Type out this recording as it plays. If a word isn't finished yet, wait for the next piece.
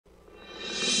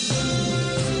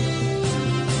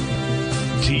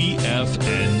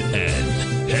TFNN.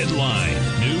 Headline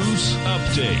News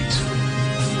Update.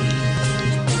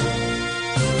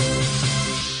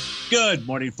 Good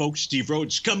morning, folks. Steve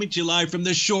Rhodes coming to you live from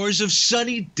the shores of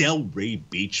sunny Delray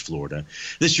Beach, Florida.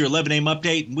 This is your 11 a.m.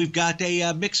 update, and we've got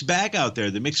a mixed bag out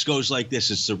there. The mix goes like this.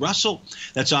 It's the Russell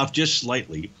that's off just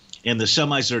slightly, and the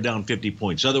semis are down 50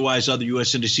 points. Otherwise, other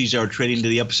U.S. indices are trading to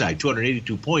the upside.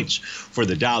 282 points for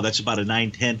the Dow. That's about a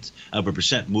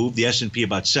 0.9% move. The S&P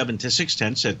about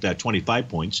 6/10 at 25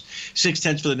 points.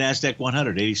 0.6 for the NASDAQ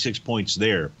 100, 86 points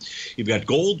there. You've got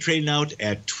gold trading out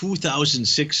at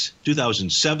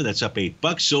 2007. That's up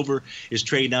 $8. Silver is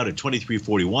trading out at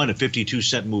 23.41, a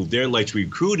 52-cent move there. Light sweet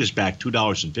crude is back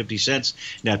 $2.50.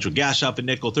 Natural gas up a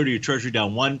nickel. 30-year Treasury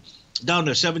down 1. Down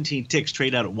to 17 ticks,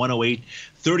 trade out at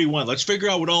 108.31. Let's figure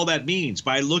out what all that means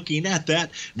by looking at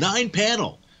that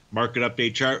 9-panel market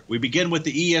update chart. We begin with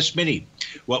the ES Mini.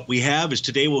 What we have is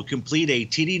today we'll complete a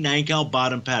TD 9-count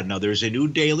bottom pattern. Now, there's a new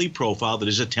daily profile that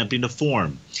is attempting to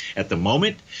form. At the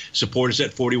moment, support is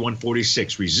at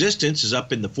 41.46. Resistance is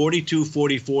up in the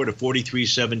 42.44 to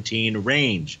 43.17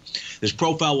 range. This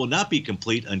profile will not be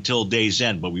complete until day's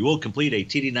end, but we will complete a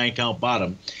TD 9-count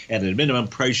bottom, and at a minimum,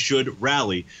 price should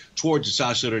rally towards its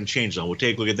oscillator and change zone. We'll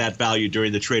take a look at that value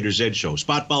during the Trader's Edge show.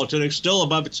 Spot volatility still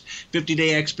above its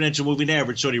 50-day exponential moving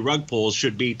average, so any rug pulls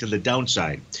should be to the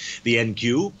downside. The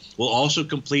NQ will also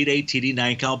complete a TD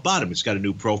 9-count bottom. It's got a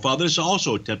new profile that is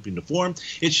also attempting to form.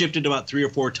 It shifted about 3 or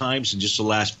 4 times in just the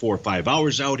last 4 or 5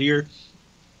 hours out here.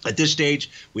 At this stage,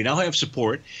 we now have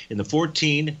support in the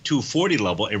 14,240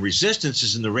 level, and resistance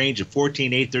is in the range of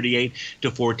 14,838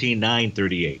 to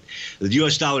 14,938. The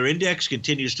U.S. dollar index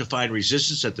continues to find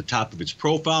resistance at the top of its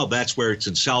profile. That's where it's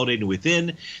consolidating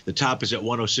within. The top is at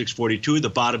 106.42. The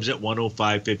bottom's at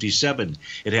 105.57.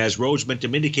 It has Rhodes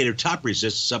momentum indicator top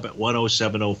resistance up at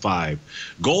 107.05.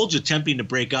 Gold's attempting to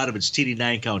break out of its TD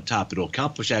 9-count top. It'll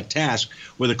accomplish that task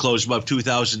with a close above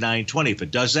 2,920. If it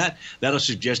does that, that'll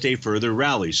suggest a further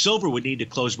rally. Silver would need to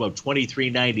close above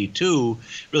 23.92,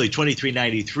 really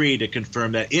 23.93, to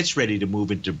confirm that it's ready to move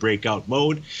into breakout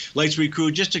mode. Light sweet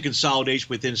crude just a consolidation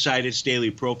with inside its daily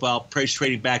profile. Price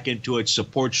trading back into its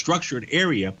support structured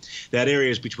area. That area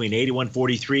is between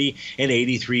 81.43 and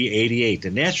 83.88.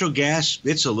 The natural gas,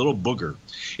 it's a little booger.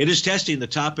 It is testing the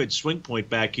top edge swing point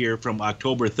back here from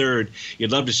October 3rd.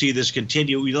 You'd love to see this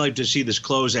continue. You'd like to see this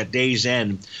close at day's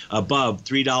end above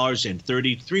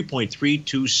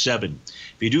 $3.327.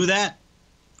 If you do that,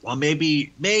 well,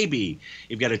 maybe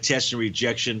you've got a test and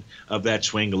rejection of that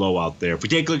swing low out there. If we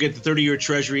take a look at the 30-year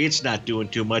Treasury, it's not doing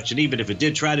too much. And even if it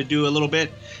did try to do a little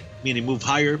bit, meaning move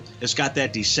higher, it's got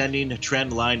that descending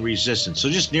trend line resistance.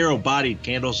 So just narrow-bodied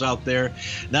candles out there,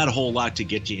 not a whole lot to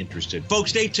get you interested.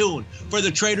 Folks, stay tuned for the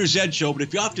Trader's Edge show. But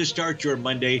if you have to start your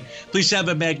Monday, please have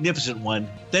a magnificent one.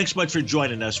 Thanks much for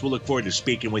joining us. We'll look forward to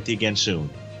speaking with you again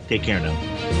soon. Take care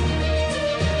now.